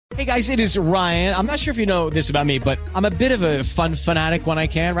Hey guys, it is Ryan. I'm not sure if you know this about me, but I'm a bit of a fun fanatic when I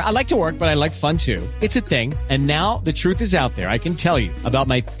can. I like to work, but I like fun too. It's a thing. And now the truth is out there. I can tell you about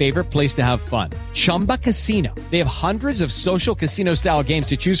my favorite place to have fun. Chumba Casino. They have hundreds of social casino style games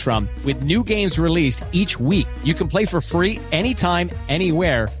to choose from with new games released each week. You can play for free anytime,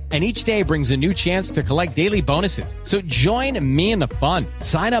 anywhere. And each day brings a new chance to collect daily bonuses. So join me in the fun.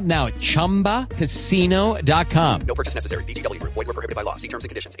 Sign up now at ChumbaCasino.com. No purchase necessary. VGW Group. Void where prohibited by law. See terms and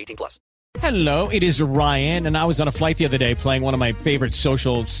conditions. 18+. Hello, it is Ryan, and I was on a flight the other day playing one of my favorite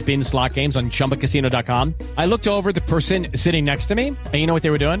social spin slot games on ChumbaCasino.com. I looked over at the person sitting next to me, and you know what they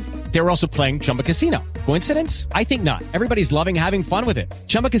were doing? They were also playing Chumba Casino. Coincidence? I think not. Everybody's loving having fun with it.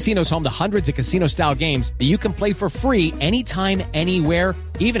 Chumba Casino is home to hundreds of casino-style games that you can play for free anytime, anywhere,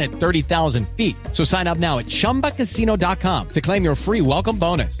 even at 30,000 feet. So sign up now at ChumbaCasino.com to claim your free welcome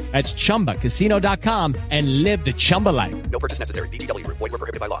bonus. That's ChumbaCasino.com and live the Chumba life. No purchase necessary. VGW Group. Void where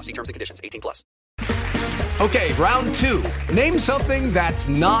prohibited by law. See terms and conditions. 18+. Okay, round two. Name something that's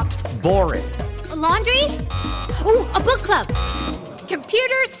not boring. A laundry? Ooh, a book club.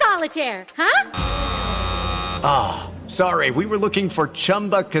 Computer solitaire, huh? Ah, sorry, we were looking for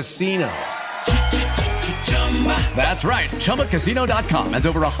Chumba Casino. That's right, ChumbaCasino.com has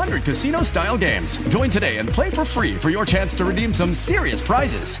over 100 casino-style games. Join today and play for free for your chance to redeem some serious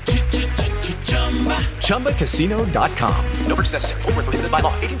prizes. ChumbaCasino.com. No purchase necessary. Void where prohibited by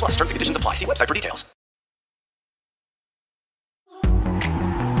law. 18+. Terms and conditions apply. See website for details.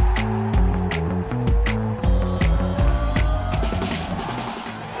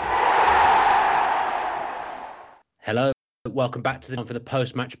 Hello, welcome back to the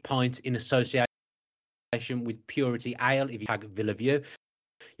post-match pint in association with Purity Ale. If you tag Villa View,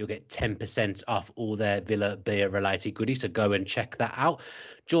 you'll get 10% off all their Villa beer-related goodies, so go and check that out.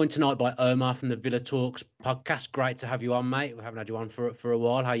 Joined tonight by Omar from the Villa Talks podcast. Great to have you on, mate. We haven't had you on for a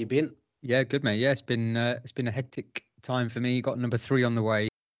while. How you been? Yeah, good, mate. Yeah, it's been a hectic time for me. Got number 3 on the way,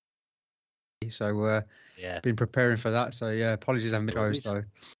 so been preparing for that. So yeah, apologies I haven't been shows though.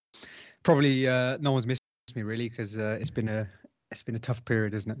 Probably no one's missed me really because it's been a tough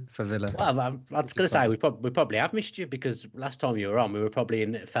period, isn't it, for Villa? Well, I was going to say we probably have missed you because last time you were on, we were probably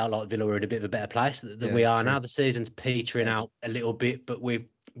it felt like Villa were in a bit of a better place than we are now. The season's petering out a little bit, but we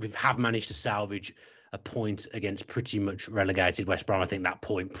have managed to salvage a point against pretty much relegated West Brom. I think that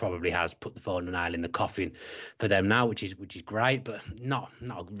point probably has put the final nail in the coffin for them now, which is great, but not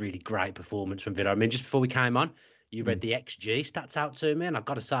a really great performance from Villa. I mean, just before we came on, you read the XG stats out to me, and I've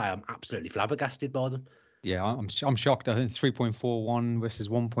got to say I'm absolutely flabbergasted by them. Yeah, I'm shocked. I think 3.41 versus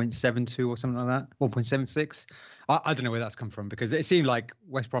 1.72 or something like that. 1.76. I don't know where that's come from because it seemed like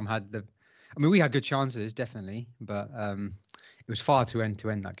West Brom had we had good chances, definitely, but it was far too end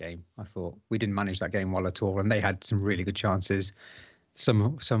that game. I thought we didn't manage that game well at all, and they had some really good chances.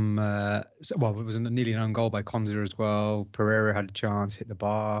 Well, it was nearly an own goal by Konza as well. Pereira had a chance, hit the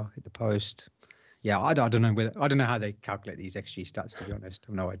bar, hit the post. Yeah, I don't know how they calculate these XG stats, to be honest. I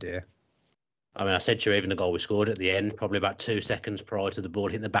have no idea. I mean, I said to you, even the goal we scored at the end, probably about 2 seconds prior to the ball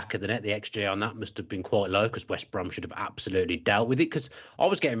hitting the back of the net, the XG on that must have been quite low because West Brom should have absolutely dealt with it. Because I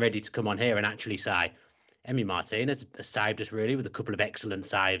was getting ready to come on here and actually say, Emi Martinez has saved us really with a couple of excellent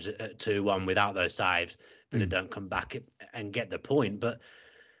saves at 2-1. Without those saves, Villa don't come back and get the point. But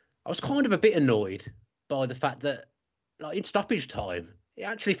I was kind of a bit annoyed by the fact that, like, in stoppage time, it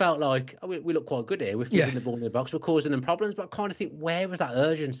actually felt like we look quite good here. We're fizzing the ball in the box, we're causing them problems. But I kind of think, where was that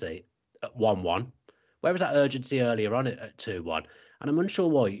urgency at 1-1? Where was that urgency earlier on at 2-1? And I'm unsure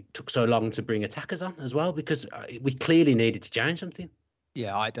why it took so long to bring attackers on as well, because we clearly needed to change something.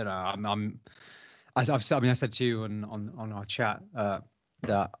 Yeah, I don't know. I said to you on our chat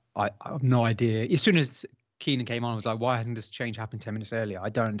that I have no idea. As soon as Keenan came on, I was like, why hasn't this change happened 10 minutes earlier? I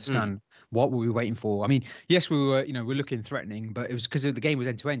don't understand. What were we waiting for? I mean, yes, we were, we're looking threatening, but it was because the game was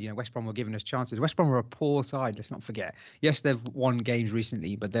end to end. West Brom were giving us chances. West Brom were a poor side. Let's not forget. Yes, they've won games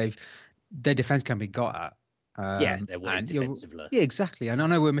recently, but their defense can be got at. They're winning defensively. Yeah, exactly. And I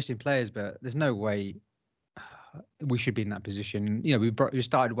know we're missing players, but there's no way we should be in that position. We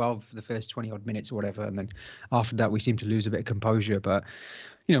started well for the first 20 odd minutes or whatever, and then after that we seem to lose a bit of composure. But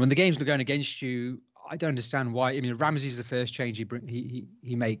when the game's going against you, I don't understand why. I mean, Ramsey's the first change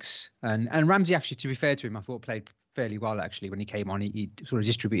he makes, and Ramsey, actually, to be fair to him, I thought played fairly well actually when he came on. He sort of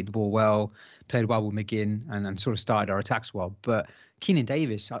distributed the ball well, played well with McGinn, and sort of started our attacks well. But Keenan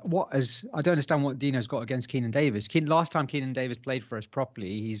Davis, I don't understand what Dino's got against Keenan Davis. Last time Keenan Davis played for us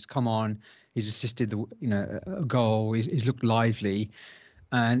properly, he's come on, he's assisted a goal, he's looked lively.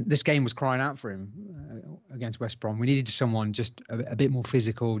 And this game was crying out for him against West Brom. We needed someone just a bit more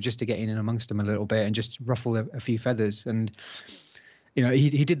physical, just to get in and amongst them a little bit and just ruffle a few feathers. And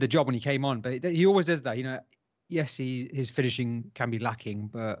he did the job when he came on, but he always does that. Yes, his finishing can be lacking,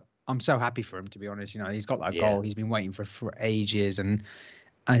 but I'm so happy for him, to be honest. He's got that goal. He's been waiting for ages, and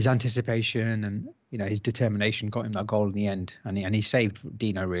his anticipation and his determination got him that goal in the end, and he saved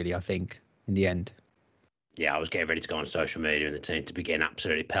Dino, really, I think, in the end. Yeah, I was getting ready to go on social media and the team to be getting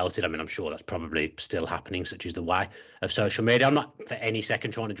absolutely pelted. I mean, I'm sure that's probably still happening, such is the way of social media. I'm not for any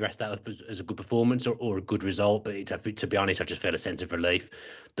second trying to dress that up as a good performance or a good result, but to be honest, I just feel a sense of relief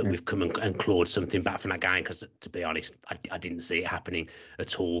that we've come and clawed something back from that game, because, to be honest, I didn't see it happening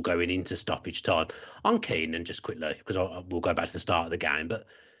at all going into stoppage time. On Keenan, just quickly, because we'll go back to the start of the game, but,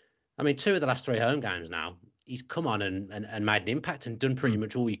 I mean, 2 of the last 3 home games now, he's come on and made an impact and done pretty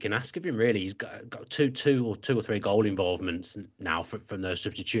much all you can ask of him, really. He's got two or 3 goal involvements now from those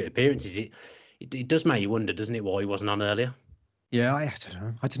substitute appearances. It does make you wonder, doesn't it, why he wasn't on earlier? Yeah, I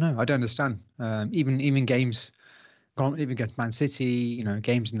don't know. I don't understand. Even games, even against Man City,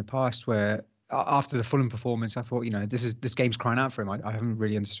 games in the past where after the Fulham performance, I thought, this game's crying out for him. I haven't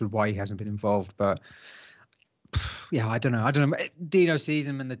really understood why he hasn't been involved, but yeah, I don't know. Dino sees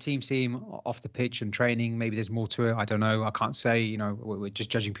him and the team see him off the pitch and training. Maybe there's more to it. I don't know. I can't say, we're just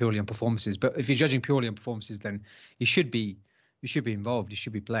judging purely on performances. But if you're judging purely on performances, then you should be involved. You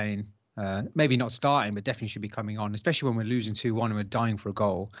should be playing. Maybe not starting, but definitely should be coming on, especially when we're losing 2-1 and we're dying for a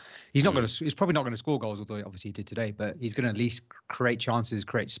goal. He's probably not going to score goals, although obviously he did today, but he's going to at least create chances,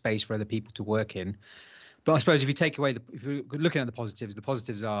 create space for other people to work in. But I suppose if you take away if you're looking at the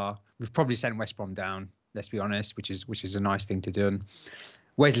positives are we've probably sent West Brom down, let's be honest, which is a nice thing to do. And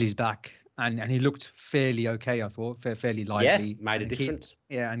Wesley's back, and he looked fairly okay, I thought, fairly lively. Yeah, made a difference.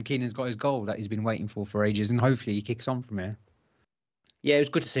 And Keenan's got his goal that he's been waiting for ages, and hopefully he kicks on from here. Yeah, it was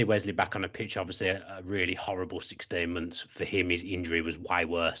good to see Wesley back on the pitch. Obviously, a really horrible 16 months for him. His injury was way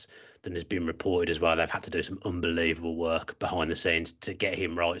worse than has been reported as well. They've had to do some unbelievable work behind the scenes to get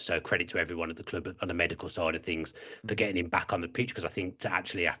him right. So credit to everyone at the club on the medical side of things for getting him back on the pitch, because I think to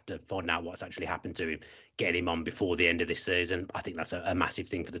actually have to find out what's actually happened to him, get him on before the end of this season, I think that's a massive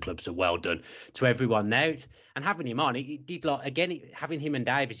thing for the club. So well done to everyone now. And having him on, it did, having him and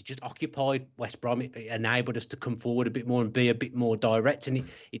Davis, it just occupied West Brom. It enabled us to come forward a bit more and be a bit more direct. And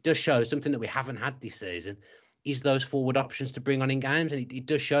it does show something that we haven't had this season, is those forward options to bring on in games. And it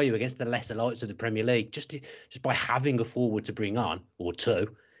does show you against the lesser lights of the Premier League, just by having a forward to bring on, or 2,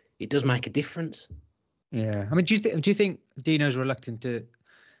 it does make a difference. Yeah. I mean, do you think Dino's reluctant to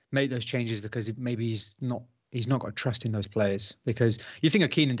make those changes because maybe he's not got trust in those players? Because you think of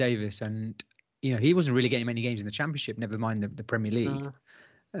Keenan Davis, and he wasn't really getting many games in the Championship, never mind the Premier League.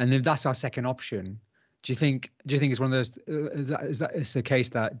 And if that's our second option, do you think it's one of those? Is that it's the case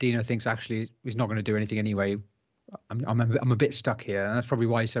that Dino thinks actually he's not going to do anything anyway? I'm a bit stuck here, and that's probably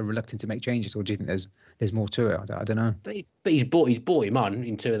why he's so reluctant to make changes. Or do you think there's more to it? I don't know. But he's brought him on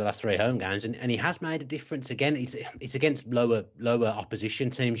in 2 of the last 3 home games, and he has made a difference. Again, it's against lower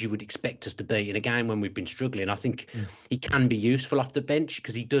opposition teams you would expect us to be in a game when we've been struggling. I think he can be useful off the bench,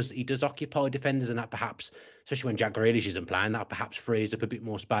 because he does occupy defenders, and that perhaps, especially when Jack Grealish isn't playing, that perhaps frees up a bit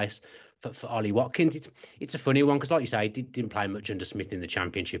more space for Ollie Watkins. It's a funny one, because like you say, he didn't play much under Smith in the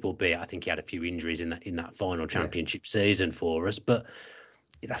Championship, albeit I think he had a few injuries in that final Championship season for us. But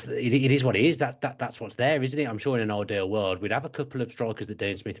it is what it is. That's what's there, isn't it? I'm sure in an ideal world we'd have a couple of strikers that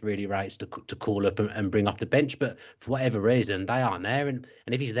Dean Smith really rates to call up and bring off the bench, but for whatever reason they aren't there. And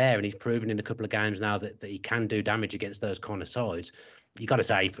if he's there, and he's proven in a couple of games now that he can do damage against those kind of sides, you got to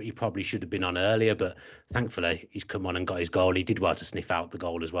say he probably should have been on earlier, but thankfully he's come on and got his goal. He did well to sniff out the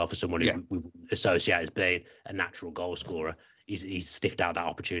goal as well, for someone who we associate as being a natural goal scorer. He's sniffed out that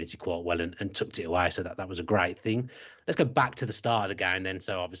opportunity quite well and tucked it away, so that was a great thing. Let's go back to the start of the game then.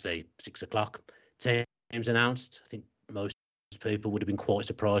 So obviously 6 o'clock, teams announced. I think most people would have been quite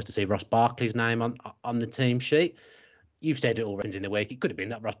surprised to see Ross Barkley's name on the team sheet. You've said it already in the week. It could have been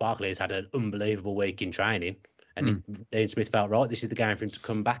that Ross Barkley has had an unbelievable week in training, and Dean Smith felt right, this is the game for him to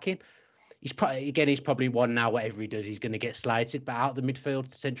come back in. He's probably one now, whatever he does, he's going to get slated, but out of the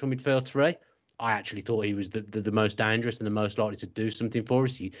central midfield 3, I actually thought he was the most dangerous and the most likely to do something for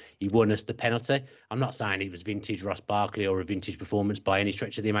us. He won us the penalty. I'm not saying it was vintage Ross Barkley or a vintage performance by any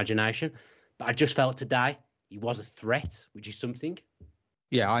stretch of the imagination, but I just felt today he was a threat, which is something.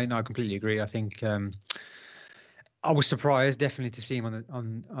 Yeah, I completely agree. I think I was surprised definitely to see him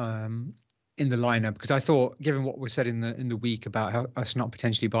on in the lineup, because I thought, given what was said in the week about us not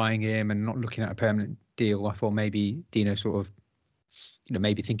potentially buying him and not looking at a permanent deal, I thought maybe Dino sort of,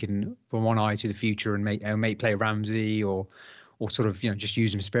 maybe thinking from one eye to the future and may play Ramsey or sort of, just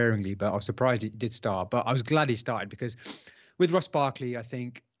use him sparingly. But I was surprised he did start. But I was glad he started, because with Ross Barkley, I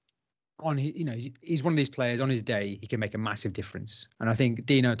think he's one of these players on his day, he can make a massive difference. And I think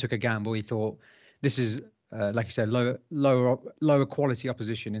Dino took a gamble. He thought this is, like you said, lower quality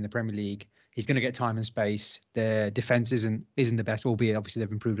opposition in the Premier League. He's going to get time and space. Their defense isn't the best, albeit obviously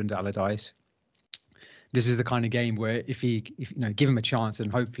they've improved under Allardyce. This is the kind of game where if give him a chance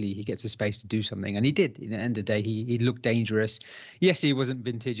and hopefully he gets the space to do something. And he did. In the end of the day, he looked dangerous. Yes, he wasn't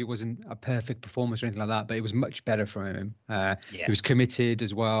vintage. It wasn't a perfect performance or anything like that, but it was much better from him. He was committed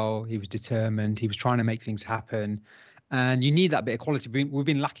as well. He was determined. He was trying to make things happen. And you need that bit of quality. We've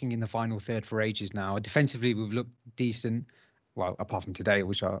been lacking in the final third for ages now. Defensively, we've looked decent. Well, apart from today,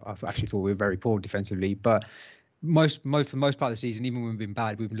 which I actually thought we were very poor defensively. But for the most part of the season, even when we've been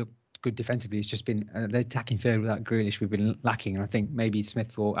bad, we've looked good defensively. It's just been the attacking third without Grealish we've been lacking, and I think maybe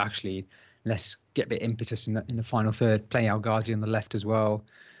Smith thought actually let's get a bit impetus in the final third, playing El Ghazi on the left as well,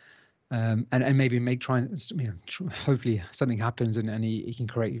 and maybe hopefully something happens and he can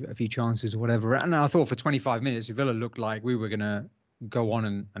create a few chances or whatever. And I thought for 25 minutes Villa looked like we were going to go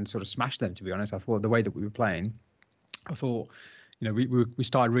on and sort of smash them, to be honest. I thought the way that we were playing, I thought we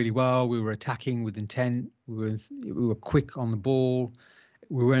started really well. We were attacking with intent. We were quick on the ball.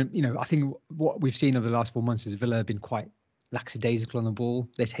 We weren't, I think what we've seen over the last 4 months is Villa have been quite lackadaisical on the ball.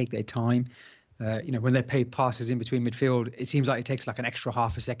 They take their time. When they pay passes in between midfield, it seems like it takes like an extra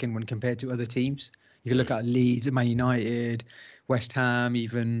half a second when compared to other teams. If you look at Leeds, Man United, West Ham,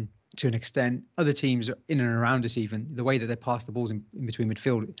 even to an extent, other teams in and around us, even the way that they pass the balls in between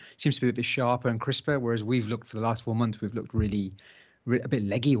midfield seems to be a bit sharper and crisper. Whereas we've looked for the last 4 months, we've looked really a bit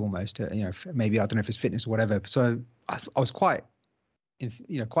leggy almost. Maybe I don't know if it's fitness or whatever. So I was quite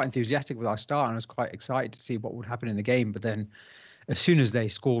enthusiastic with our start, and I was quite excited to see what would happen in the game. But then as soon as they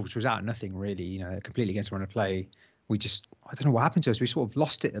scored, which was out of nothing really, completely against run of play, I don't know what happened to us. We sort of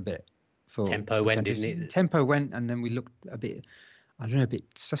lost it a bit. Tempo went, didn't it? Tempo went, and then we looked a bit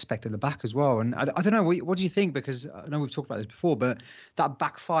suspect at the back as well. And I don't know, what do you think? Because I know we've talked about this before, but that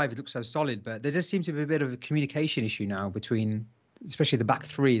back five, it looks so solid, but there just seems to be a bit of a communication issue now between, especially the back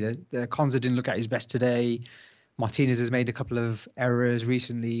three. The Konza didn't look at his best today. Martinez has made a couple of errors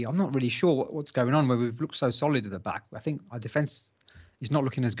recently. I'm not really sure what's going on where we've looked so solid at the back. I think our defence is not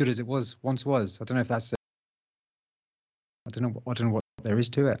looking as good as it once was. I don't know if that's. I don't know what there is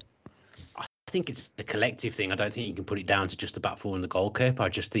to it. I think it's a collective thing. I don't think you can put it down to just the back four and the goalkeeper. I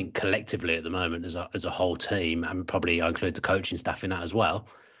just think collectively at the moment, as a whole team, and probably I include the coaching staff in that as well,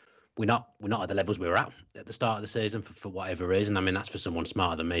 we're not at the levels we were at the start of the season for whatever reason. I mean, that's for someone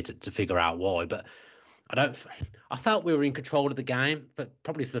smarter than me to figure out why, but. I felt we were in control of the game,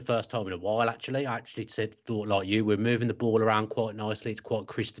 probably for the first time in a while, actually. I actually thought like you, we're moving the ball around quite nicely. It's quite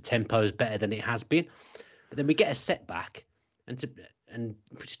crisp. The tempo is better than it has been. But then we get a setback and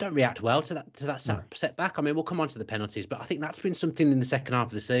we just don't react well to that setback. I mean, we'll come on to the penalties, but I think that's been something in the second half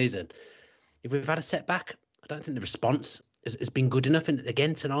of the season. If we've had a setback, I don't think the response has been good enough. And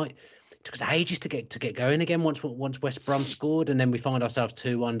again, tonight, it took us ages to get going again once West Brom scored, and then we find ourselves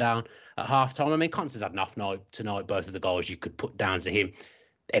 2-1 down at half-time. I mean, Constance had an off night tonight. Both of the goals you could put down to him.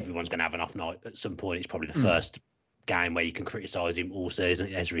 Everyone's going to have an off night at some point. It's probably the first game where you can criticise him all season.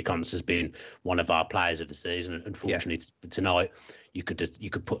 Ezri Constance has been one of our players of the season, and unfortunately tonight you could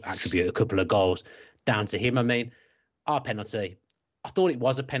attribute a couple of goals down to him. I mean, our penalty, I thought it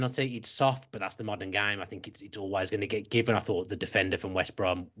was a penalty. It's soft, but that's the modern game. I think it's always going to get given. I thought the defender from West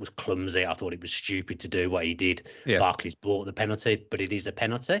Brom was clumsy. I thought it was stupid to do what he did. Yeah. Barkley's bought the penalty, but it is a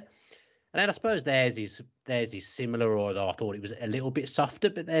penalty. And then I suppose theirs is similar, although I thought it was a little bit softer.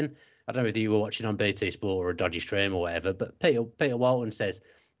 But then, I don't know whether you were watching on BT Sport or a dodgy stream or whatever, but Peter Walton says,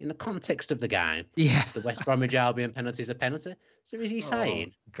 in the context of the game, the West Bromwich Albion penalty is a penalty. So is he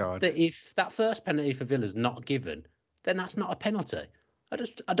saying that if that first penalty for Villa's not given, then that's not a penalty?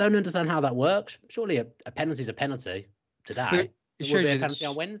 I don't understand how that works. Surely a penalty is a penalty today. It shows you a penalty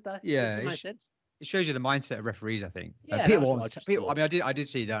on Wednesday. Yeah, it makes sense. It shows you the mindset of referees, I think. Yeah, Peter Walton, I did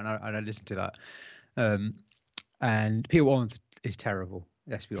see that, and I listened to that. And Peter Walton is terrible.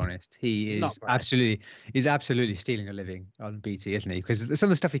 Let's be honest. He is absolutely stealing a living on BT, isn't he? Because some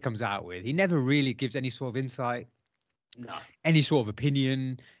of the stuff he comes out with, he never really gives any sort of insight. No. Any sort of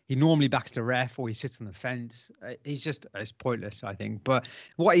opinion. He normally backs the ref or he sits on the fence. It's pointless, I think. But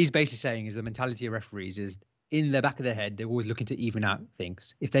what he's basically saying is the mentality of referees is in the back of their head, they're always looking to even out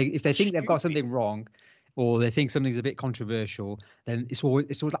things. If they think they've got something wrong or they think something's a bit controversial, then it's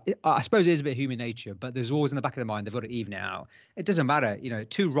always like, I suppose it is a bit human nature, but there's always in the back of their mind, they've got to even it out. It doesn't matter.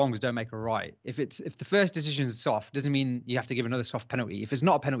 Two wrongs don't make a right. If the first decision is soft, doesn't mean you have to give another soft penalty. If it's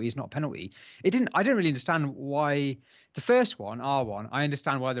not a penalty, it's not a penalty. I didn't really understand why the first one, R1, I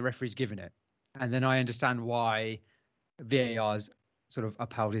understand why the referee's given it. And then I understand why VAR's sort of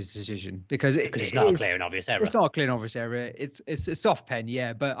upheld his decision because it's not a clear and obvious error. It's not a clear and obvious error. It's a soft pen,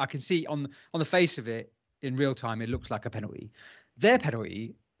 yeah, but I can see on the face of it in real time, it looks like a penalty. Their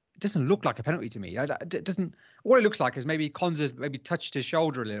penalty doesn't look like a penalty to me. It doesn't. What it looks like is maybe Konza's maybe touched his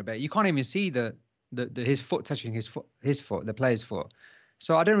shoulder a little bit. You can't even see the his foot touching his foot, the player's foot.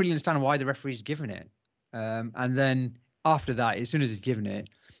 So I don't really understand why the referee's given it. And then after that, as soon as he's given it,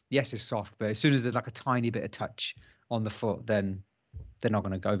 yes, it's soft, but as soon as there's like a tiny bit of touch on the foot, then they're not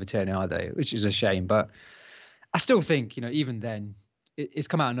going to overturn it, are they? Which is a shame. But I still think, even then, it's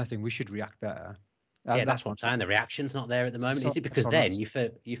come out of nothing. We should react better. Yeah, that's what I'm saying. The reaction's not there at the moment. Is it because then you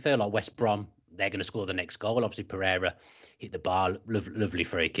feel like West Brom, they're going to score the next goal? Obviously, Pereira hit the bar, lovely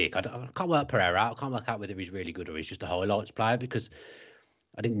free kick. I can't work Pereira out. I can't work out whether he's really good or he's just a highlights player, because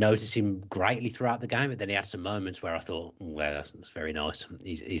I didn't notice him greatly throughout the game, but then he had some moments where I thought, well, that's very nice.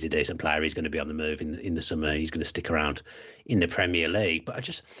 He's a decent player. He's going to be on the move in the summer. He's going to stick around in the Premier League. But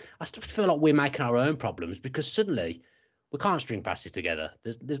I still feel like we're making our own problems, because suddenly we can't string passes together.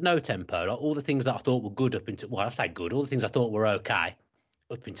 There's no tempo. Like all the things that I thought were good up into, well, I say good, all the things I thought were okay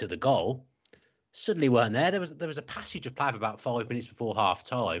up into the goal suddenly weren't there. There was a passage of play for about 5 minutes before half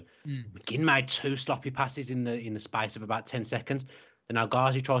time. McGinn made 2 sloppy passes in the space of about 10 seconds. Then El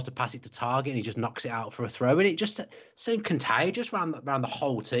Ghazi tries to pass it to target and he just knocks it out for a throw. And it just seemed contagious around the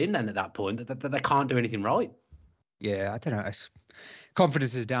whole team then at that point, that they can't do anything right. Yeah, I don't know.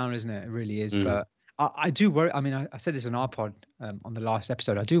 Confidence is down, isn't it? It really is. But I do worry. I mean, I said this on our pod on the last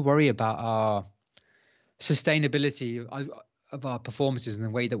episode. I do worry about our sustainability of our performances and the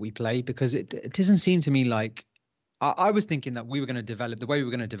way that we play, because it doesn't seem to me like I was thinking that we were going to develop. The way we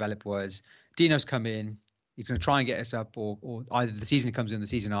were going to develop was Dino's come in. He's going to try and get us up, or either the season comes in, the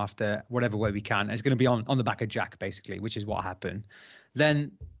season after, whatever way we can. And it's going to be on the back of Jack, basically, which is what happened.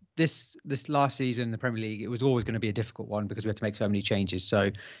 Then this last season in the Premier League, it was always going to be a difficult one because we had to make so many changes. So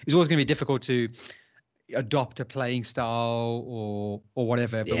it was always going to be difficult to adopt a playing style or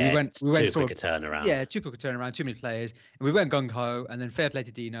whatever. But we went too quick a turnaround. Yeah, too quick a turnaround, too many players. And we went gung-ho, and then fair play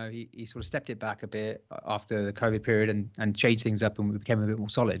to Dino. He sort of stepped it back a bit after the COVID period and changed things up, and we became a bit more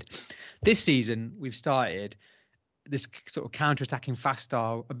solid. This season, we've started this sort of counter-attacking fast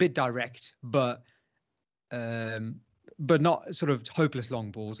style, a bit direct, but not sort of hopeless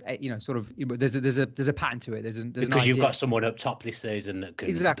long balls. Sort of. There's a pattern to it. Because you've got someone up top this season that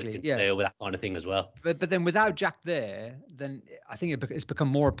can deal with that kind of thing as well. But then without Jack there, then I think it's become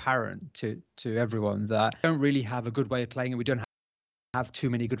more apparent to everyone that we don't really have a good way of playing, and we don't have too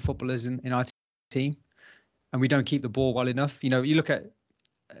many good footballers in our team, and we don't keep the ball well enough. You look at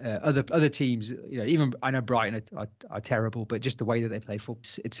other teams, even I know Brighton are terrible, but just the way that they play football,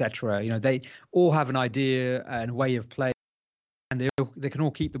 etc. They all have an idea and way of play, and they can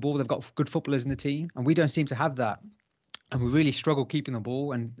all keep the ball. They've got good footballers in the team, and we don't seem to have that. And we really struggle keeping the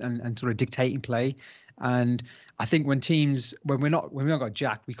ball and sort of dictating play. And I think when we haven't got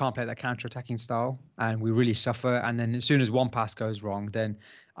Jack, we can't play that counter-attacking style, and we really suffer. And then as soon as one pass goes wrong, then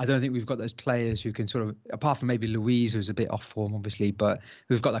I don't think we've got those players who can sort of, apart from maybe Louise, who's a bit off form, obviously, but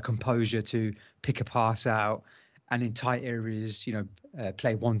who've got that composure to pick a pass out and in tight areas,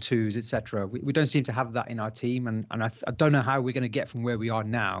 play 1-2s, etc. We don't seem to have that in our team, and I don't know how we're going to get from where we are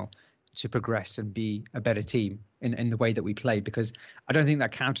now to progress and be a better team in the way that we play, because I don't think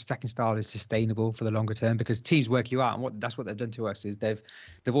that counter-attacking style is sustainable for the longer term, because teams work you out, and that's what they've done to us is they've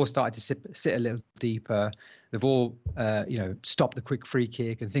all started to sit a little deeper. They've all stopped the quick free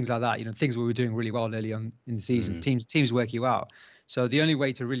kick and things like that, things we were doing really well early on in the season. Teams work you out. So the only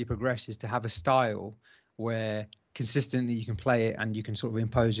way to really progress is to have a style where consistently you can play it and you can sort of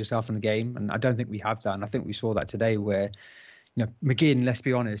impose yourself in the game, and I don't think we have that. And I think we saw that today where McGinn, let's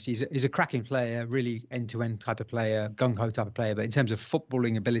be honest, he's a cracking player, really end-to-end type of player, gung-ho type of player. But in terms of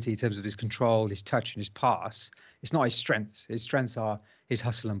footballing ability, in terms of his control, his touch and his pass, it's not his strengths. His strengths are his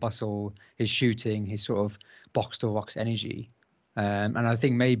hustle and bustle, his shooting, his sort of box-to-box energy. And I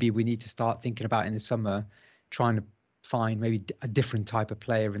think maybe we need to start thinking about in the summer, trying to find maybe a different type of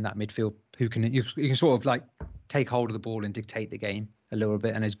player in that midfield who you can sort of like take hold of the ball and dictate the game a little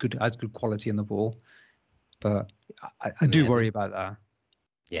bit and has good quality on the ball. But I do worry about that.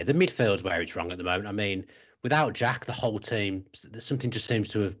 Yeah, the midfield's where it's wrong at the moment. I mean, without Jack, the whole team, something just seems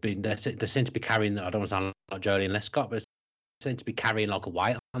to have been, they seem to be carrying, I don't want to sound like Jolie and Lescott, but they seem to be carrying like a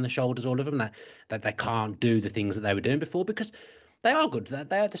weight on the shoulders, all of them, that they can't do the things that they were doing before, because they are good.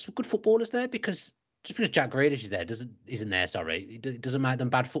 There's some good footballers there, because just because Jack Grealish is there, isn't there, it doesn't make them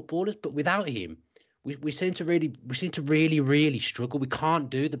bad footballers, but without him, we seem to really struggle. We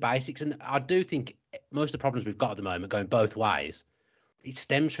can't do the basics, and I do think most of the problems we've got at the moment, going both ways, it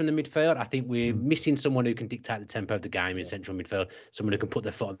stems from the midfield. I think we're missing someone who can dictate the tempo of the game in central midfield, someone who can put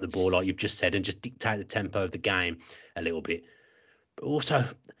their foot on the ball, like you've just said, and just dictate the tempo of the game a little bit. But also,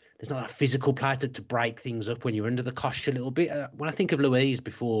 there's not that physical play to break things up when you're under the cosh a little bit. When I think of Louise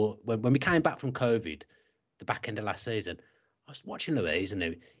before, when we came back from COVID, the back end of last season, I was watching Louise and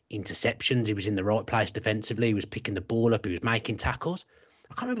the interceptions. He was in the right place defensively. He was picking the ball up. He was making tackles.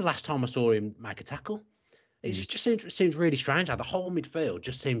 I can't remember the last time I saw him make a tackle. It just seems really strange how the whole midfield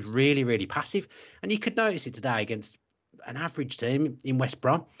just seems really, really passive. And you could notice it today against an average team in West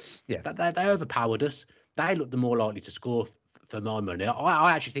Brom. Yeah. They overpowered us. They looked the more likely to score for my money.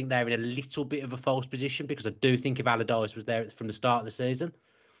 I actually think they're in a little bit of a false position because I do think if Allardyce was there from the start of the season,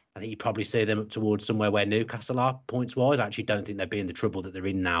 I think you probably see them up towards somewhere where Newcastle are points-wise. I actually don't think they'd be in the trouble that they're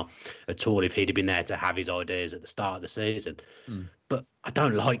in now at all if he'd have been there to have his ideas at the start of the season. But I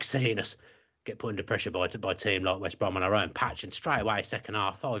don't like seeing us get put under pressure by a team like West Brom on our own patch. And straight away, second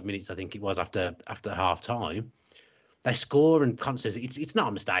half, 5 minutes, I think it was after half time, they score and constantly. It's not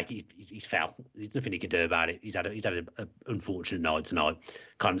a mistake. He's fell. There's nothing he can do about it. He's had an unfortunate night tonight.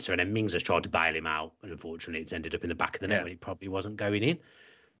 Constantly, and then Mings has tried to bail him out, and unfortunately, it's ended up in the back of the net when it probably wasn't going in.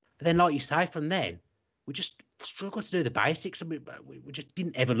 But then, like you say, from then we just struggled to do the basics, and we just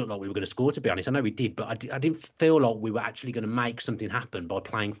didn't ever look like we were going to score. To be honest, I know we did, but I didn't feel like we were actually going to make something happen by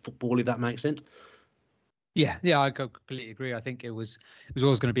playing football. If that makes sense. Yeah, I completely agree. I think it was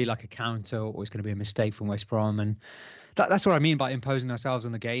always going to be like a counter, always going to be a mistake from West Brom, and that's what I mean by imposing ourselves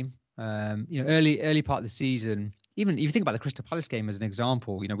on the game. Early part of the season, even if you think about the Crystal Palace game as an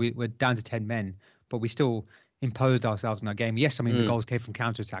example, we're down to 10 men, but we still imposed ourselves in that game. Yes, I mean the goals came from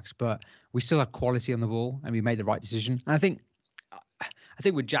counterattacks, but we still had quality on the ball, and we made the right decision. And I think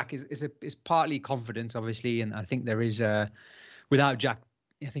with Jack is partly confidence, obviously, and I think there is without Jack,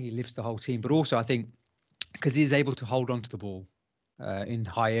 I think he lifts the whole team, but also I think, because he's able to hold on to the ball in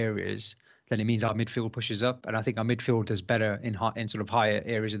high areas, then it means our midfield pushes up. And I think our midfield does better in sort of higher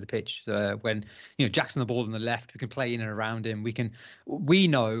areas of the pitch. When Jack's on the ball on the left, we can play in and around him. We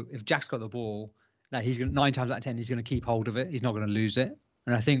know if Jack's got the ball, that he's going 9 times out of 10 he's going to keep hold of it. He's not going to lose it.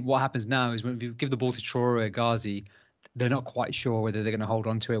 And I think what happens now is when you give the ball to Traore or Ghazi, they're not quite sure whether they're going to hold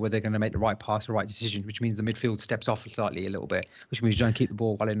on to it, whether they're going to make the right pass, the right decision, which means the midfield steps off slightly a little bit, which means you don't keep the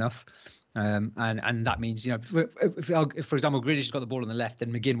ball well enough. And that means, if for example, Grealish has got the ball on the left,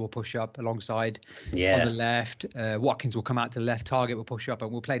 then McGinn will push up alongside on the left. Watkins will come out to the left, Target will push up,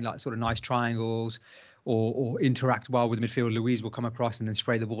 and we'll play like sort of nice triangles or interact well with the midfield. Louise will come across and then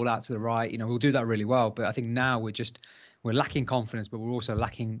spray the ball out to the right. We'll do that really well. But I think now we're lacking confidence, but we're also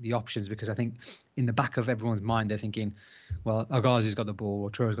lacking the options, because I think in the back of everyone's mind, they're thinking, well, Ghazi's got the ball or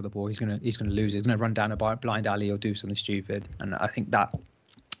Traore's got the ball. He's gonna lose it. He's gonna run down a blind alley or do something stupid. And I think that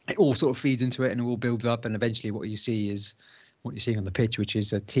it all sort of feeds into it, and it all builds up, and eventually what you see is what you're seeing on the pitch, which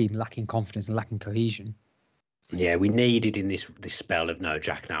is a team lacking confidence and lacking cohesion. Yeah, we needed in this spell of no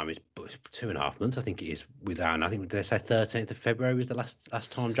Jack now. It's 2.5 months, I think it is, without. And I think they say 13th of February was the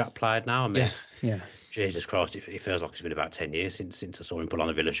last time Jack played. Now, I mean, yeah. Jesus Christ, it feels like it's been about 10 years since I saw him put on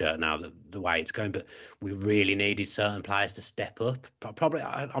a Villa shirt. Now the way it's going, but we really needed certain players to step up. Probably,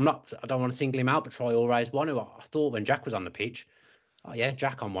 I don't want to single him out, but Traore is one who I thought when Jack was on the pitch. Oh yeah,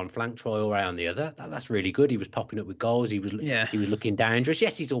 Jack on one flank, Traore on the other. That's really good. He was popping up with goals. He was looking dangerous.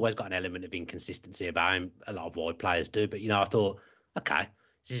 Yes, he's always got an element of inconsistency about him. A lot of wide players do, but I thought, okay,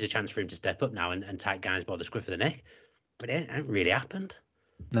 this is a chance for him to step up now and take games by the scruff of the neck. But it hasn't really happened.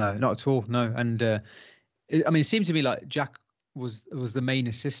 No, not at all. No, and it seemed to me like Jack was the main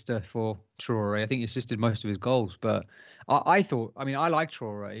assister for Traore. I think he assisted most of his goals. But I thought, I like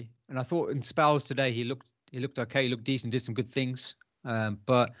Traore, and I thought in spells today he looked okay. He looked decent, did some good things.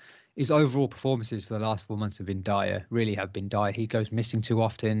 But his overall performances for the last 4 months have been dire. Really have been dire. He goes missing too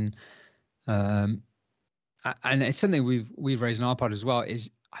often, and it's something we've raised in our pod as well. Is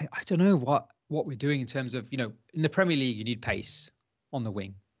I don't know what we're doing in terms of in the Premier League you need pace on the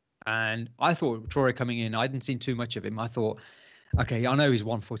wing, and I thought Traore coming in, I didn't see too much of him. I thought, okay, I know he's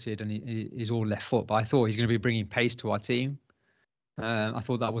one-footed and he's all left foot, but I thought he's going to be bringing pace to our team. I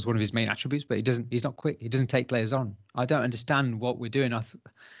thought that was one of his main attributes, but he's not quick. He doesn't take players on. I don't understand what we're doing.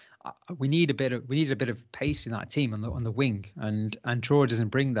 We need a bit of pace in that team on the wing, and Traore doesn't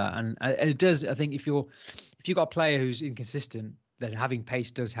bring that. And it does. I think if you've got a player who's inconsistent, then having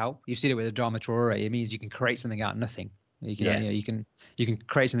pace does help. You've seen it with Adama Traore. It means you can create something out of nothing. You can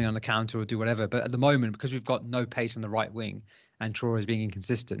create something on the counter or do whatever. But at the moment, because we've got no pace on the right wing and Traore is being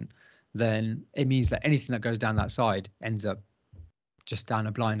inconsistent, then it means that anything that goes down that side ends up just down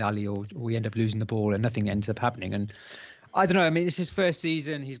a blind alley, or we end up losing the ball and nothing ends up happening. And I don't know. It's his first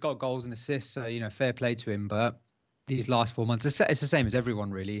season. He's got goals and assists, so fair play to him. But these last 4 months. It's the same as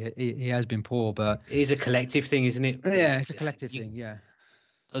everyone, really. He has been poor, but It is a collective thing, isn't it? yeah, it's a collective thing. Yeah.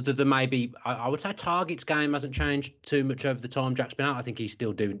 Other than maybe, I would say Target's game hasn't changed too much over the time Jack's been out. I think he's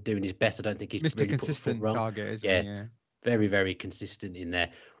still doing his best. I don't think he's Mr. really Consistent put the foot wrong. Target, isn't Yeah, he? Yeah. very, very consistent in there.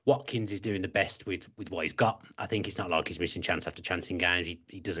 Watkins is doing the best with what he's got. I think it's not like he's missing chance after chance in games.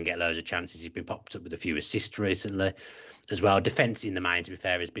 He doesn't get loads of chances. He's been popped up with a few assists recently as well. Defence in the main, to be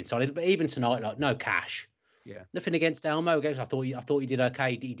fair, has been solid. But even tonight, like, no Cash. Yeah. Nothing against Elmo. I thought he did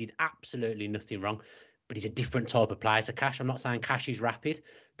okay. He did absolutely nothing wrong. But he's a different type of player to Cash. I'm not saying Cash is rapid,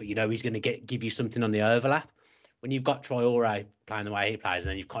 but you know he's going to give you something on the overlap. When you've got Traore playing the way he plays,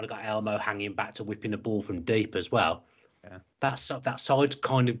 and then you've kind of got Elmo hanging back to whipping the ball from deep as well, that side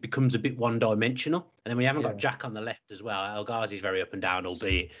kind of becomes a bit one-dimensional. And then we haven't got Jack on the left as well. El Ghazi's very up and down,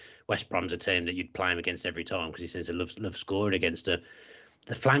 albeit West Brom's a team that you'd play him against every time because he seems to love scoring against them.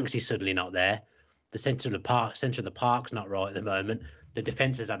 The flanks is suddenly not there. The centre of the park's not right at the moment. The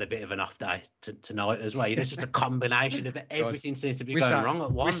defence has had a bit of an off day tonight as well. It's just a combination of everything seems to be going wrong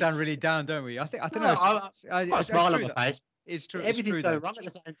at once. We sound really down, don't we? I don't know. I've got a smile on my face. It's true. Everything's going wrong at the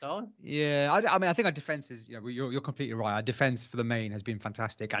same time. Yeah, I mean, I think our defence is. You're completely right. Our defence for the main has been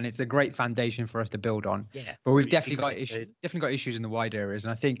fantastic, and it's a great foundation for us to build on. Yeah, but we've definitely got issues. Definitely got issues in the wide areas,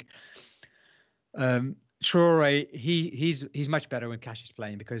 and I think Traore, he's much better when Cash is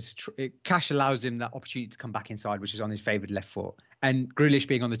playing because Cash allows him that opportunity to come back inside, which is on his favoured left foot. And Grealish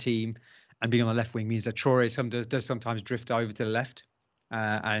being on the team and being on the left wing means that Traore does sometimes drift over to the left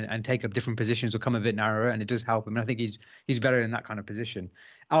and take up different positions or come a bit narrower, and it does help him. And I think he's better in that kind of position.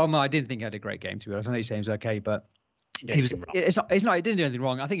 Alma, I didn't think he had a great game, to be honest. I know he's saying he was okay, but he didn't do anything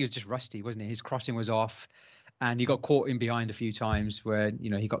wrong. I think he was just rusty, wasn't he? His crossing was off. And he got caught in behind a few times where,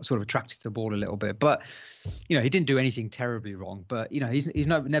 he got sort of attracted to the ball a little bit. But, he didn't do anything terribly wrong. But, he's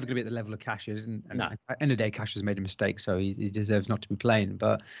never going to be at the level of Cash's. And at the end of the day, Cash has made a mistake, so he deserves not to be playing.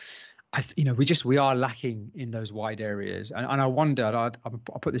 But, we are lacking in those wide areas. And I wonder, I'll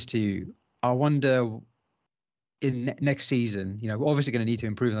put this to you, I wonder in next season, we're obviously going to need to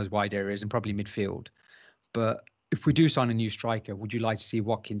improve in those wide areas and probably midfield. But if we do sign a new striker, would you like to see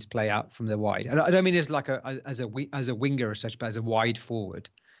Watkins play out from the wide? I don't mean as like as a winger as such, but as a wide forward.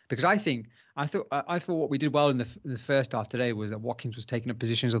 Because I thought what we did well in the first half today was that Watkins was taking up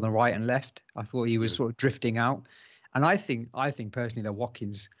positions on the right and left. I thought he was sort of drifting out, and I think personally that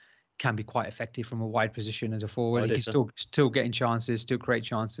Watkins can be quite effective from a wide position as a forward. He can still getting chances, still create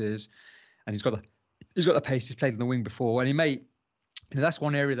chances, and he's got the pace. He's played on the wing before, and he may. That's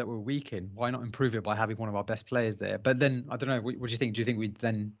one area that we're weak in. Why not improve it by having one of our best players there? But then I don't know. What do you think? Do you think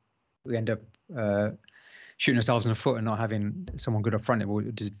we end up shooting ourselves in the foot and not having someone good up front?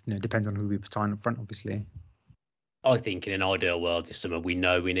 It just depends on who we put on up front, obviously. I think in an ideal world this summer, we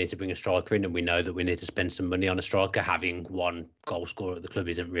know we need to bring a striker in, and we know that we need to spend some money on a striker. Having one goal scorer at the club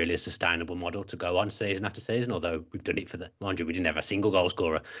isn't really a sustainable model to go on season after season, although we've done it mind you, we didn't have a single goal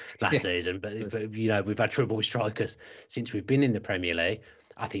scorer last season, but we've had trouble with strikers since we've been in the Premier League.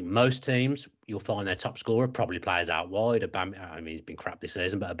 I think most teams, you'll find their top scorer probably plays out wide. He's been crap this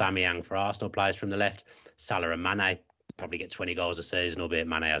season, but Aubameyang for Arsenal plays from the left. Salah and Mane probably get 20 goals a season, albeit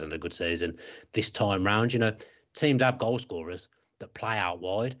Mane hasn't a good season this time round. Teams have goal scorers that play out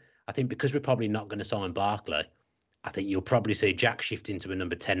wide. I think because we're probably not going to sign Barkley, I think you'll probably see Jack shift into a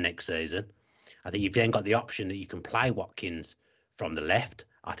number 10 next season. I think you've then got the option that you can play Watkins from the left.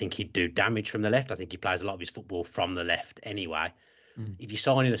 I think he'd do damage from the left. I think he plays a lot of his football from the left anyway. If you're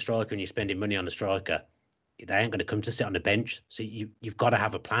signing a striker and you're spending money on a striker, they ain't going to come to sit on the bench. So you've got to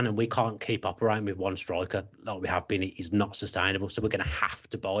have a plan, and we can't keep operating with one striker like we have been. It is not sustainable. So we're going to have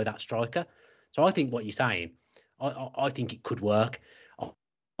to buy that striker. So I think what you're saying, I think it could work.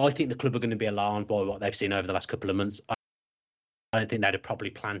 I think the club are going to be alarmed by what they've seen over the last couple of months. I don't think they'd have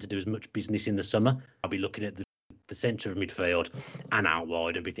probably planned to do as much business in the summer. I'll be looking at the centre of midfield and out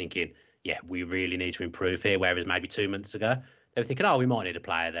wide and be thinking, yeah, we really need to improve here. Whereas maybe 2 months ago, they were thinking, we might need a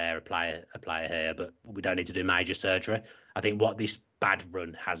player there, a player here, but we don't need to do major surgery. I think what this bad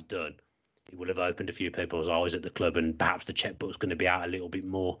run has done, it will have opened a few people's eyes at the club, and perhaps the checkbook's going to be out a little bit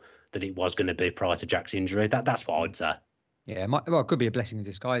more than it was going to be prior to Jack's injury. That's what I'd say. Yeah, it could be a blessing in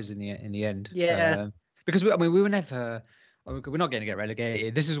disguise in the end. Yeah, because we were never. We're not going to get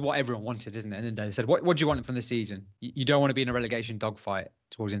relegated. This is what everyone wanted, isn't it? And then they said, what do you want from the season? You don't want to be in a relegation dogfight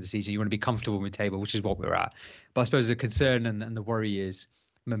towards the end of the season. You want to be comfortable with the table, which is what we're at. But I suppose the concern and the worry is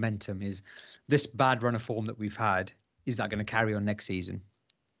momentum. Is this bad run of form that we've had, is that going to carry on next season?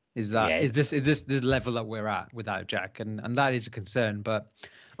 Is this the level that we're at without Jack? And that is a concern. But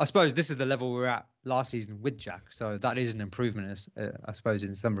I suppose this is the level we're at last season with Jack. So that is an improvement, I suppose,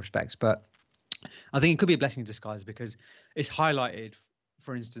 in some respects. But I think it could be a blessing in disguise because it's highlighted,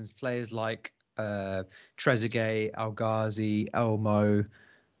 for instance, players like Trezeguet, El Ghazi, Elmo,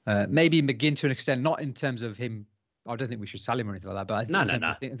 maybe McGinn to an extent, not in terms of him. I don't think we should sell him or anything like that, but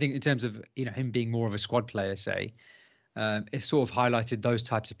I think in terms of him being more of a squad player, say, it's sort of highlighted those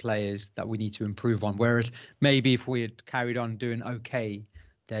types of players that we need to improve on. Whereas maybe if we had carried on doing okay,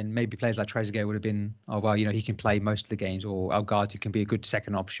 then maybe players like Trezeguet would have been, oh well, he can play most of the games, or El Ghazi can be a good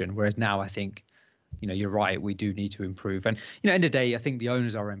second option. Whereas now I think, you're right, we do need to improve. And end of the day, I think the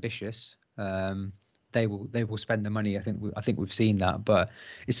owners are ambitious. They will spend the money. I think we've seen that, but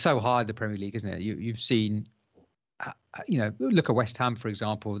it's so hard, the Premier League, isn't it? You've seen. Look at West Ham, for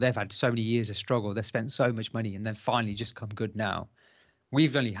example. They've had so many years of struggle. They've spent so much money and then finally just come good now.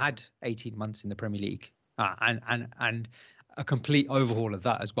 We've only had 18 months in the Premier League and a complete overhaul of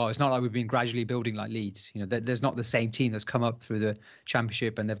that as well. It's not like we've been gradually building like Leeds. There's not the same team that's come up through the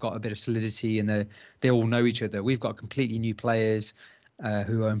Championship and they've got a bit of solidity and they all know each other. We've got completely new players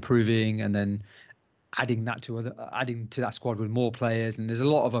who are improving and then adding to that squad with more players. And there's a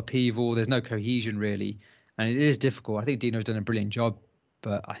lot of upheaval. There's no cohesion really. And it is difficult. I think Dino's done a brilliant job,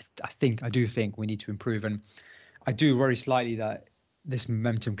 but I do think we need to improve. And I do worry slightly that this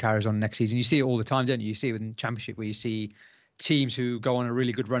momentum carries on next season. You see it all the time, don't you? You see it in the Championship where you see teams who go on a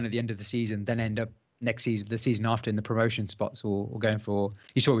really good run at the end of the season, then end up next season, the season after, in the promotion spots or going for.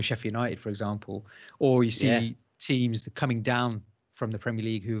 You saw it with Sheffield United, for example, or you see teams coming down from the Premier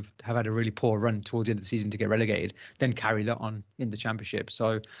League who have had a really poor run towards the end of the season to get relegated, then carry that on in the Championship.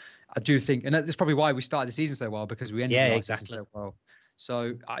 So I do think, and that's probably why we started the season so well, because we ended the season so well.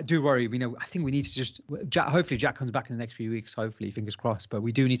 So I do worry. I think we need to just hopefully Jack comes back in the next few weeks. Hopefully, fingers crossed. But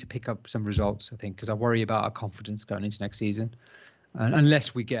we do need to pick up some results, I think, because I worry about our confidence going into next season, and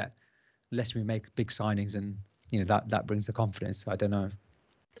unless we make big signings, and that brings the confidence. I don't know.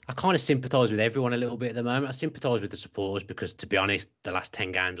 I kind of sympathise with everyone a little bit at the moment. I sympathise with the supporters because, to be honest, the last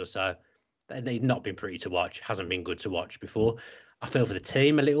 10 games or so, they've not been pretty to watch. Hasn't been good to watch before. I feel for the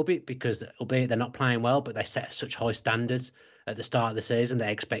team a little bit because, albeit they're not playing well, but they set such high standards at the start of the season, their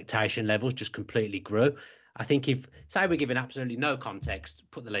expectation levels just completely grew. I think if, say, we're given absolutely no context,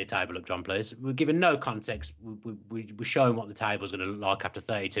 put the league table up, John, please. We're given no context. We're showing what the table's going to look like after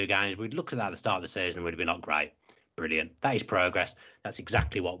 32 games. We'd looked at that at the start of the season and we'd have been like, great, brilliant. That is progress. That's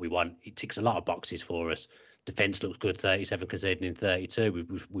exactly what we want. It ticks a lot of boxes for us. Defence looks good, 37 conceding in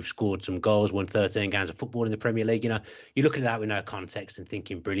 32. We've scored some goals, won 13 games of football in the Premier League. You're looking at that with no context and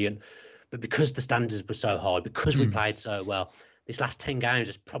thinking brilliant. But because the standards were so high, because we played so well, this last 10 games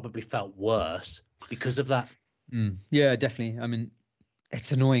has probably felt worse because of that. Yeah, definitely. I mean,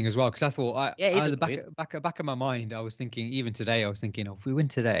 it's annoying as well because I thought, the back of my mind, I was thinking, even today, if we win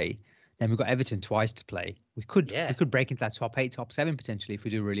today, then we've got Everton twice to play. We could break into that top 8, top 7 potentially if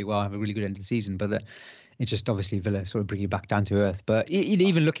we do really well, have a really good end of the season. But it's just obviously Villa sort of bring you back down to earth. But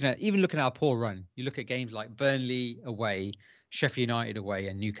even looking at our poor run, you look at games like Burnley away, Sheffield United away,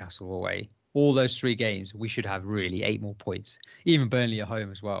 and Newcastle away. All those 3 games, we should have really 8 more points. Even Burnley at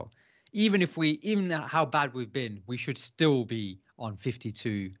home as well. Even how bad we've been, we should still be on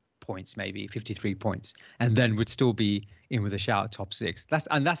 52 points, maybe 53 points, and then would still be in with a shout at top 6. That's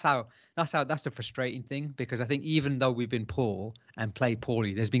the frustrating thing, because I think even though we've been poor and played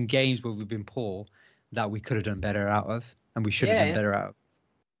poorly, there's been games where we've been poor that we could have done better out of, and we should have done better out of.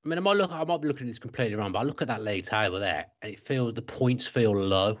 I mean, I might be looking at this completely wrong, but I look at that league table there, and the points feel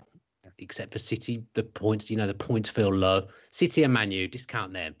low, except for City. The points feel low. City and Man U,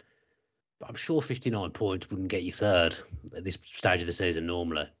 discount them. But I'm sure 59 points wouldn't get you third at this stage of the season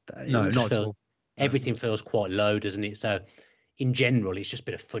normally. No, not at all. Everything feels quite low, doesn't it? So, in general, it's just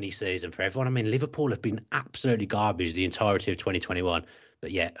been a funny season for everyone. I mean, Liverpool have been absolutely garbage the entirety of 2021.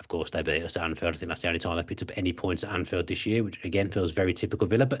 But yeah, of course, they beat us at Anfield. I think that's the only time they picked up any points at Anfield this year, which again feels very typical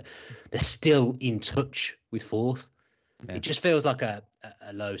Villa. But they're still in touch with fourth. Yeah. It just feels like a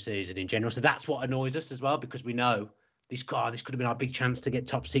low season in general. So that's what annoys us as well, because we know this could have been our big chance to get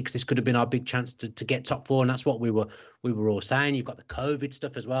top 6. This could have been our big chance to get top 4. And that's what we were all saying. You've got the COVID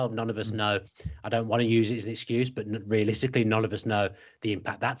stuff as well. None of us know. I don't want to use it as an excuse, but realistically, none of us know the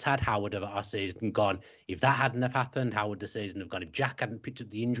impact that's had. How would have our season gone if that hadn't have happened? How would the season have gone if Jack hadn't picked up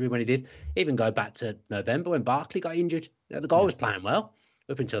the injury when he did? Even go back to November when Barkley got injured. The guy was playing well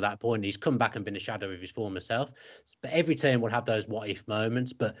up until that point. He's come back and been a shadow of his former self. But every team will have those what-if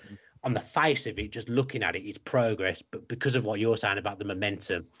moments. But on the face of it, just looking at it, it's progress. But because of what you're saying about the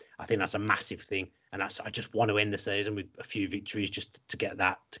momentum, I think that's a massive thing. And I just want to end the season with a few victories just to get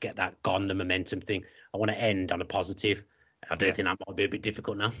that gone, the momentum thing. I want to end on a positive. I do think that might be a bit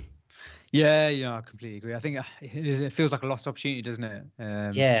difficult now. Yeah, I completely agree. I think it feels like a lost opportunity, doesn't it?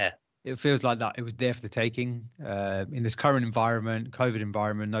 Yeah. it feels like that it was there for the taking in this current environment, COVID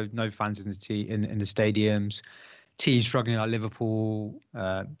environment. No fans in the in the stadiums. Teams struggling like Liverpool,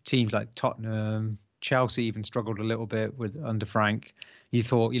 teams like Tottenham, Chelsea even struggled a little bit under Frank. You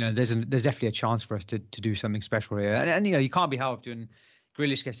thought, there's definitely a chance for us to do something special here, and you can't be helped when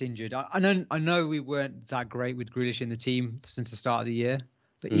Grealish gets injured. I know we weren't that great with Grealish in the team since the start of the year,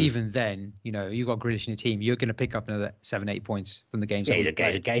 but even then, you got Grealish in the team, you're going to pick up another 7-8 points from the games. Yeah, he's a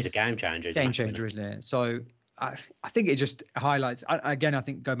game changer. Game changer, isn't it? So I think it just highlights. I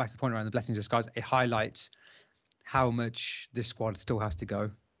think going back to the point around the blessings of skies, it highlights how much this squad still has to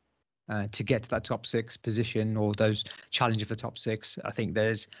go to get to that top 6 position or those challenge of the top 6. I think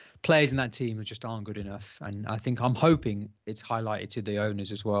there's players in that team who just aren't good enough. And I'm hoping it's highlighted to the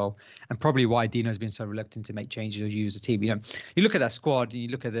owners as well. And probably why Dino's been so reluctant to make changes or use the team. You look at that squad and you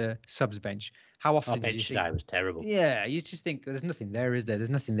look at the subs bench. How often bench you today was terrible. Yeah, you just think there's nothing there, is there?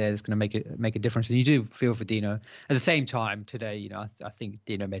 There's nothing there that's going to make a difference. And you do feel for Dino. At the same time, today, I think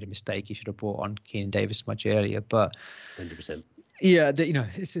Dino made a mistake. He should have brought on Keenan Davis much earlier. But 100%. Yeah,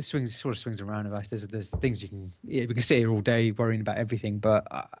 it sort of swings around of us. There's things we can sit here all day worrying about everything. But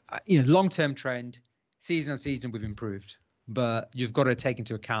long-term trend, season on season, we've improved. But you've got to take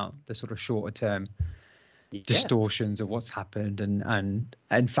into account the sort of shorter-term distortions of what's happened and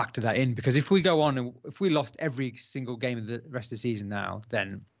factor that in, because if we go on and if we lost every single game of the rest of the season now,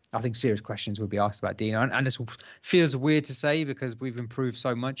 then I think serious questions will be asked about Dino. And this feels weird to say because we've improved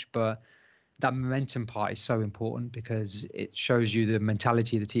so much, but that momentum part is so important because it shows you the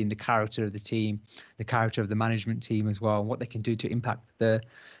mentality of the team, the character of the team, the character of the management team as well, and what they can do to impact the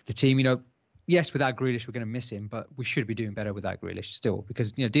team. Yes, without Grealish, we're going to miss him, but we should be doing better without Grealish still,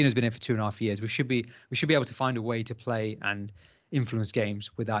 because Dino's been here for 2.5 years. We should be able to find a way to play and influence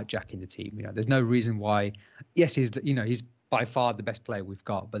games without Jack in the team. There's no reason why. Yes, he's by far the best player we've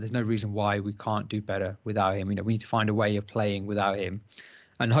got, but there's no reason why we can't do better without him. We need to find a way of playing without him,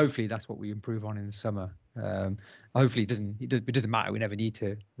 and hopefully that's what we improve on in the summer. Hopefully it doesn't matter. We never need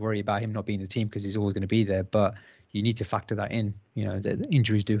to worry about him not being in the team because he's always going to be there. But you need to factor that in. The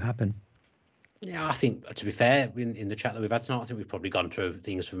injuries do happen. Yeah, I think, to be fair, in the chat that we've had tonight, I think we've probably gone through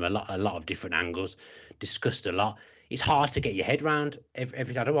things from a lot of different angles, discussed a lot. It's hard to get your head round.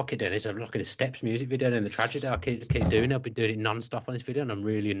 Every time I keep doing this, I'm looking at Steps music video and the tragedy. I keep doing it. I've been doing it non-stop on this video, and I'm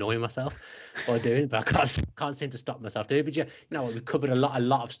really annoying myself by doing it. But I can't seem to stop myself doing it. But we've covered a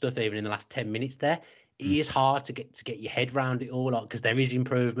lot of stuff even in the last 10 minutes there. It is hard to get your head round it all, because there is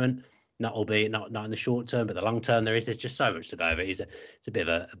improvement. Not in the short term, but the long term there's just so much to go over. It's a bit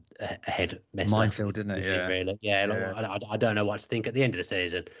of a head mess. Minefield, isn't it? Yeah. Really. Yeah. I don't know what to think at the end of the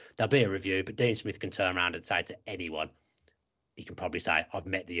season. There'll be a review, but Dean Smith can turn around and say to anyone, he can probably say, I've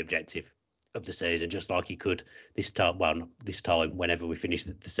met the objective of the season, just like he could this time. Well, not this time, whenever we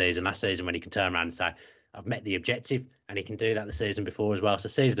finished the season last season, when he can turn around and say, I've met the objective, and he can do that the season before as well. So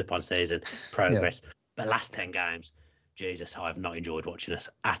season upon season, progress. Yeah. But last 10 games, Jesus, I have not enjoyed watching us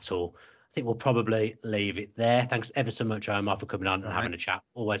at all. I think we'll probably leave it there. Thanks ever so much, Omar, for coming on and having a chat.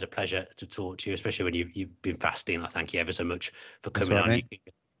 Always a pleasure to talk to you, especially when you've been fasting. I thank you ever so much for coming on.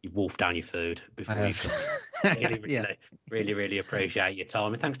 You wolfed down your food before you come. Really appreciate your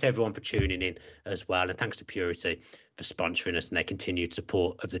time. And thanks to everyone for tuning in as well. And thanks to Purity for sponsoring us and their continued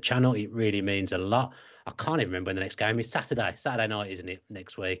support of the channel. It really means a lot. I can't even remember when the next game is. Saturday night, isn't it?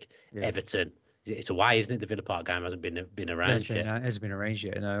 Next week, Everton. It's away, isn't it? The Villa Park game hasn't been arranged yet. It hasn't been arranged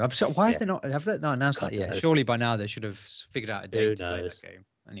yet. No. Why have they not announced that yet? Surely by now they should have figured out a date to play that game.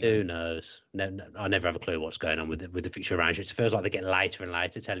 Anyway. Who knows? No, I never have a clue what's going on with the fixture arrangements. It feels like they get later and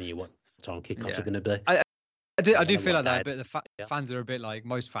later, telling you what time kickoffs are going to be. I do feel like that, but the fans are a bit like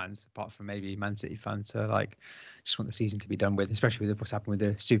most fans, apart from maybe Man City fans, so like just want the season to be done with, especially with what's happened with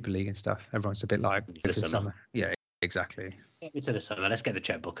the Super League and stuff. Everyone's a bit like the summer. Yeah, exactly. Get me to the summer. Let's get the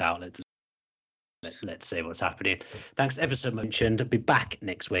checkbook out. Let's see what's happening. Thanks ever so much, and I'll be back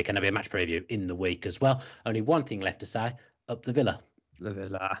next week, and there'll be a match preview in the week as well. Only one thing left to say: up the Villa. The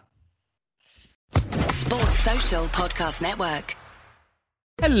Villa. Sports Social Podcast Network.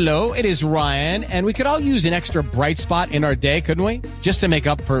 Hello, it is Ryan, and we could all use an extra bright spot in our day, couldn't we? Just to make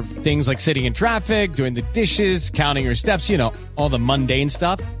up for things like sitting in traffic, doing the dishes, counting your steps, all the mundane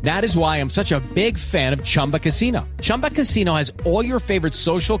stuff. That is why I'm such a big fan of Chumba Casino. Chumba Casino has all your favorite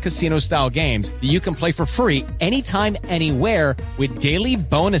social casino-style games that you can play for free anytime, anywhere with daily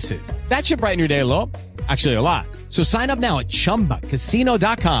bonuses. That should brighten your day a little. Actually, a lot. So sign up now at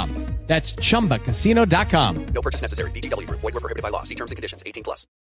ChumbaCasino.com. That's ChumbaCasino.com. No purchase necessary. VGW Group. Void where prohibited by law. See terms and conditions. 18+.